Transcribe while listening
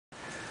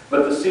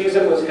But the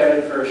season was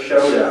headed for a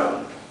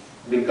showdown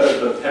because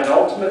the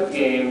penultimate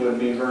game would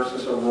be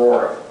versus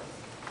Aurora,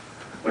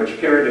 which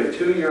carried a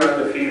 2-year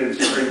undefeated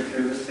streak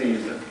through the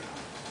season.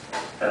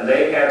 And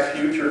they had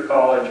future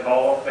college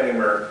Hall of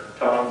Famer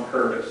Tom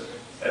Curtis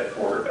at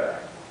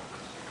quarterback.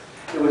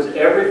 It was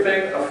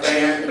everything a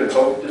fan could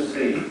hope to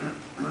see.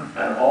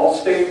 An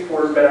all-state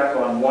quarterback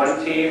on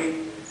one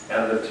team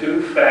and the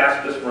 2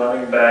 fastest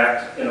running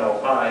backs in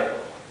Ohio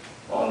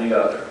on the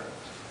other.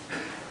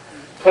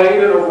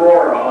 Played in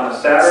Aurora on a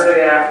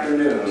Saturday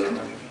afternoon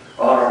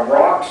on a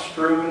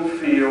rock-strewn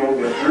field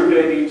with Route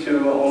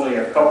 82 only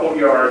a couple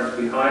yards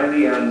behind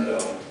the end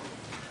zone.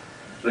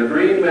 The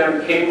Green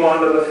Men came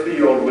onto the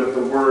field with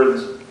the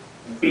words,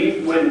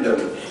 "Beat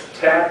Windham,"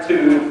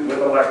 tattooed with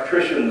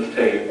electrician's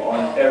tape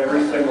on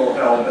every single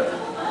helmet.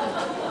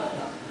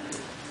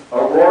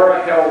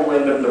 Aurora held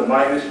Windham to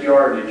minus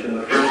yardage in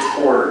the first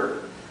quarter,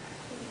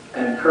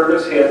 and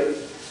Curtis hit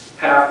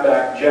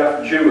halfback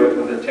Jeff Jewett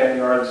with a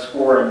 10-yard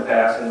scoring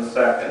pass in the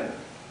second.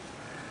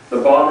 The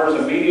Bombers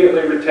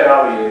immediately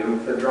retaliated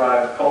with the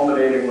drive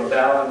culminating with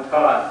Alan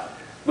Cott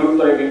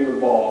bootlegging the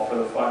ball for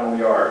the final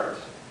yards.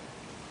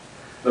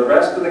 The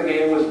rest of the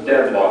game was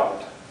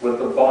deadlocked, with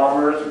the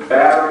Bombers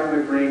battering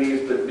the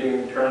Greenies but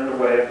being turned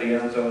away at the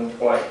end zone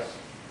twice.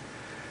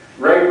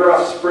 Ray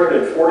Ruff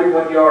sprinted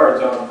 41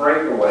 yards on a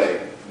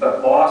breakaway,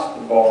 but lost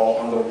the ball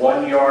on the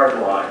 1-yard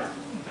line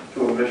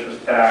to a vicious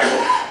tackle.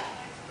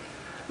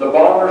 The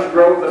Bombers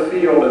drove the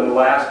field in the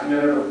last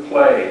minute of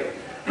play,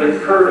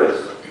 but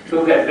Curtis,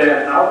 who had been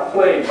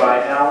outplayed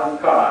by Alan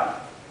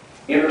Cott,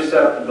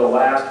 intercepted the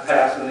last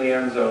pass in the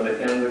end zone to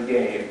end the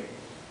game.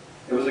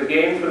 It was a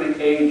game for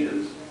the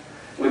ages,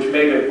 which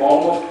made it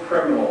almost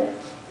criminal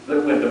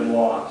that Windham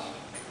lost.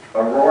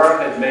 Aurora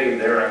had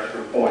made their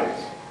extra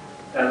points,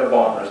 and the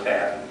Bombers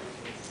hadn't.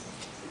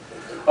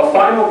 A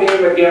final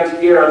game against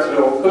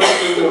Garrettsville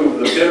couldn't remove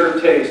the bitter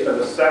taste of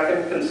a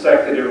second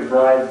consecutive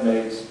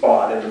bridesmaid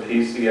spot in the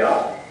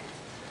PCL.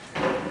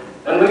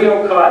 And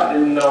Leo Cott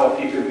didn't know if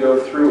he could go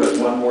through it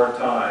one more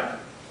time.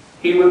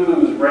 He would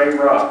lose Ray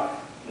Ruff,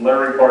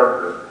 Larry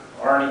Barker,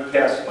 Arnie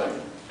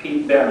Kessling,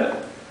 Pete Bennett,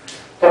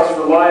 plus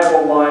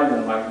reliable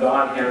linemen like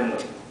Don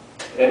Henley,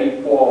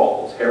 Eddie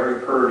Qualls, Harry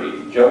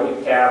Purdy,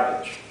 Jody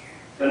Cabbage,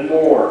 and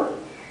more.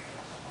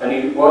 And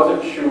he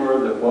wasn't sure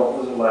that what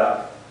was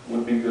left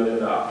would be good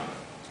enough.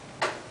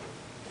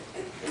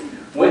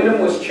 Windham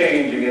was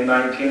changing in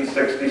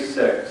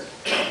 1966.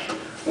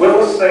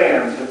 Willis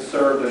Sands had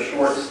served a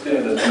short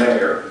stint as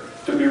mayor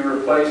to be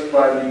replaced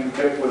by the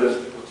ubiquitous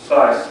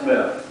Cy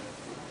Smith.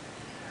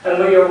 And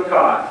Leo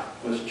Cott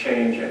was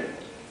changing.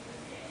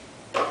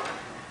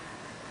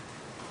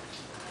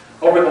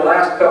 Over the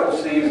last couple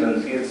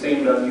seasons, he had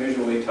seemed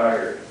unusually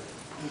tired.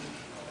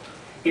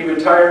 He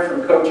retired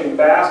from coaching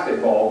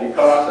basketball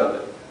because of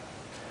it.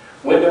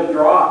 Windham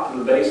dropped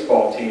the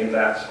baseball team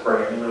that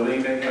spring,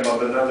 relieving him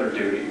of another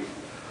duty,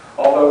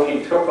 although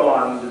he took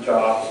on the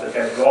job as the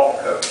head golf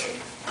coach,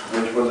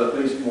 which was at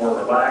least more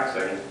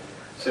relaxing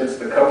since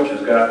the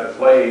coaches got to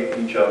play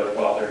each other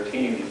while their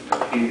teams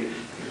competed.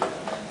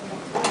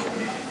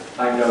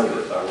 I know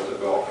this, I was a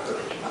golf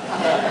coach.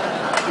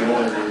 The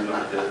only reason I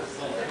did.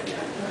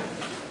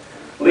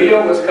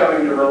 Leo was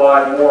coming to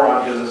rely more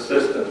on his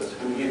assistants,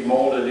 whom he'd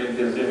molded in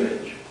his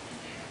image.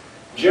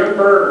 Jim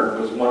Berner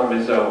was one of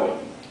his own,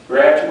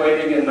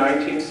 graduating in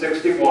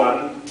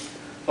 1961,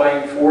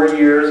 playing 4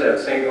 years at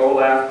St.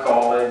 Olaf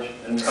College,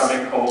 and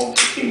coming home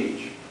to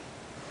teach.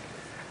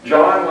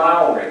 John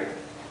Lowry,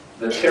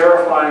 the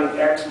terrifying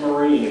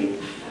ex-Marine,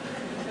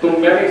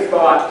 whom many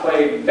thought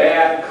played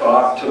bad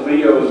cop to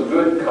Leo's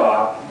good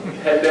cop,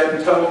 had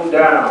been toned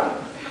down,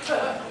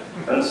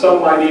 and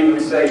some might even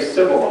say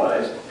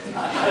civilized,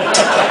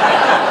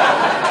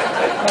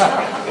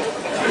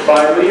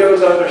 by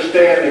Leo's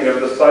understanding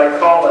of the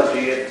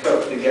psychology it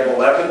took to get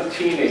 11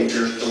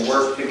 teenagers to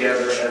work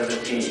together as a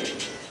team.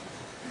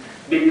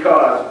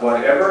 Because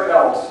whatever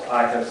else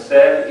I have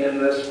said in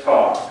this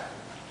talk,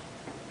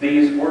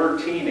 these were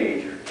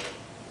teenagers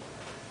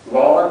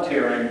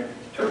volunteering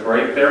to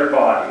break their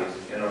bodies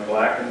in a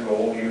black and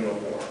gold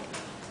uniform.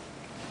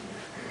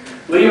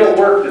 Leo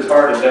worked as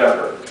hard as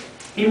ever.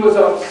 He was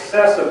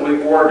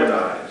obsessively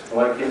organized,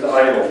 like his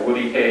idol,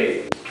 Woody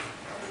Hayes.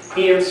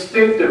 He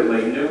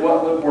instinctively knew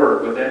what would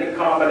work with any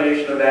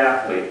combination of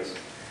athletes,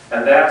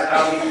 and that's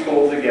how he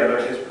pulled together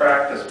his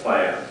practice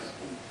plans.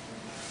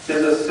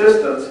 His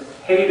assistants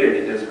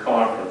hated his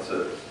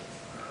conferences,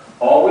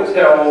 always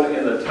held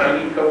in the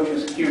tiny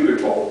coach's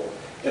cubicle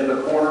in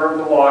the corner of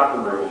the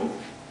locker room.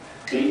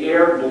 The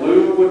air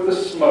blew with the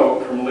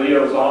smoke from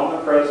Leo's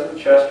omnipresent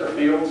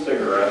Chesterfield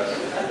cigarettes.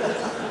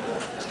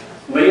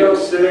 Leo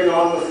sitting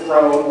on the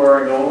throne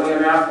wearing only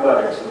an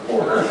athletic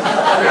supporter.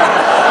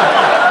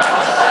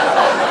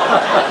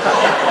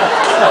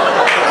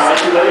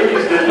 You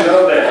ladies didn't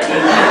know that,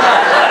 did you?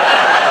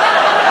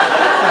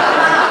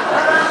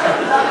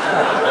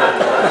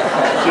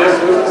 This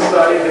was a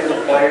sight that the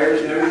players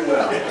knew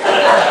well.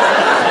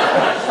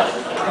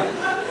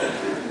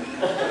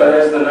 But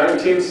as the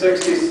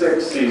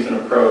 1966 season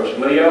approach,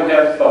 Leo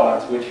had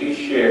thoughts which he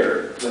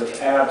shared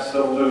with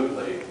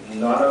absolutely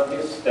none of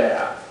his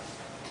staff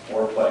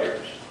or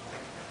players.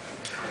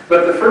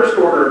 But the first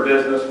order of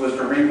business was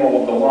to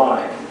remold the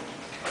line.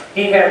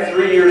 He had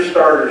 3-year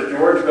starters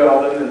George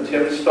Belden and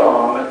Tim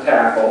Staum at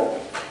tackle,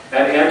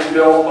 and end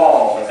Bill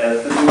Hall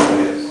as the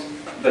nucleus,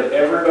 but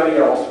everybody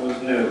else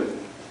was new.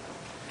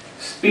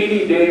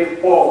 Speedy Dave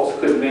Poles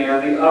could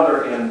man the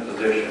other end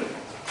position.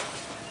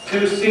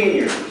 2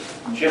 seniors,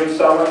 Jim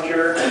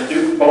Summinger and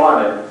Duke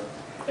Bonnet,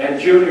 and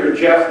junior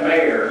Jeff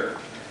Mayer,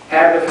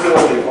 had to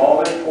fill the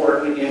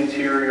all-important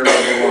interior of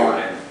the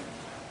line.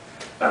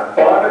 Now,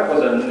 Bonnet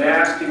was a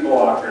nasty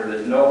blocker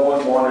that no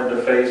one wanted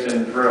to face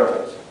in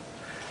drills,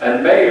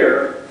 and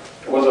Mayer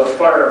was a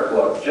fire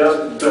plug,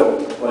 just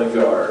built to play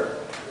guard.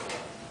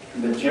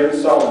 But Jim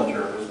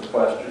Sullinger was the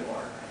question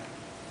mark.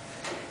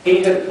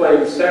 He had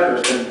played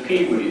center since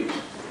Pee-wees,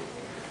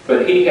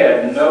 but he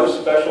had no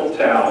special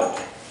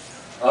talent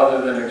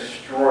other than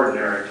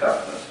extraordinary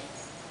toughness.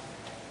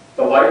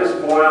 The lightest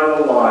boy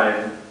on the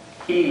line,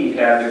 he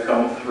had to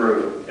come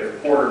through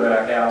if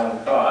quarterback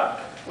Alan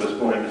Cott was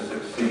going to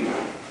succeed.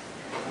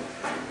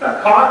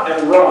 Now, Cott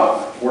and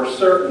Ruff were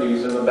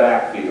certainties in the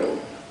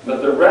backfield,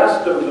 but the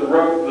rest of the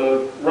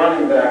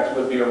running backs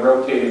would be a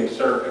rotating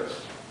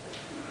circus.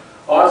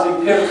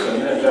 Ozzie Pimpson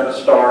had been a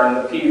star in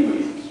the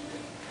Pee-wees,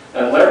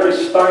 and Larry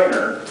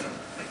Steiner,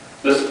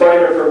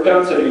 despite a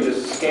propensity to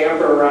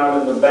scamper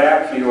around in the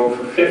backfield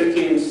for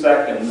 15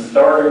 seconds,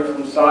 darting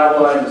from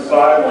sideline to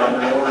sideline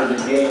in order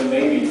to gain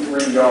maybe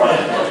 3 yards,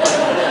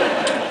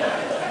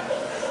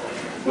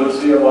 would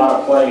see a lot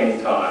of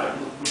playing time.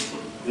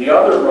 The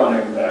other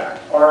running back,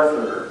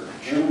 Arthur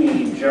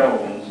Junie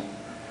Jones,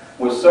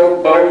 was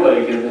so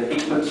bow-legged that he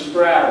could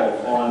straddle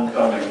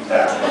oncoming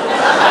tackles.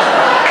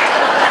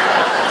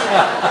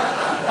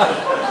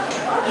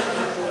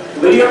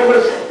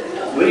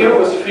 Leo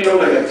was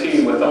fielding a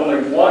team with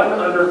only one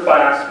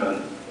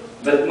underclassman,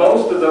 but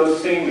most of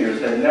those seniors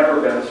had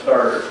never been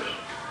starters.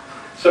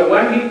 So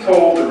when he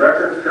told the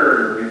record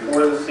courier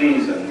before the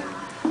season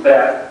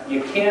that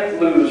you can't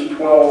lose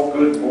 12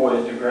 good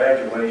boys to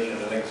graduation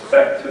and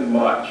expect too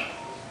much,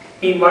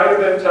 he might have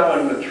been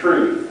telling the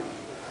truth,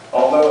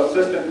 although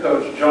assistant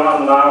coach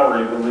John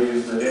Lowry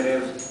believes that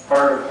in his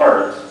heart of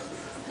hearts,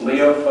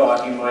 Leo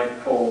thought he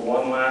might pull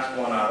one last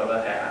one out of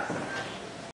the hat.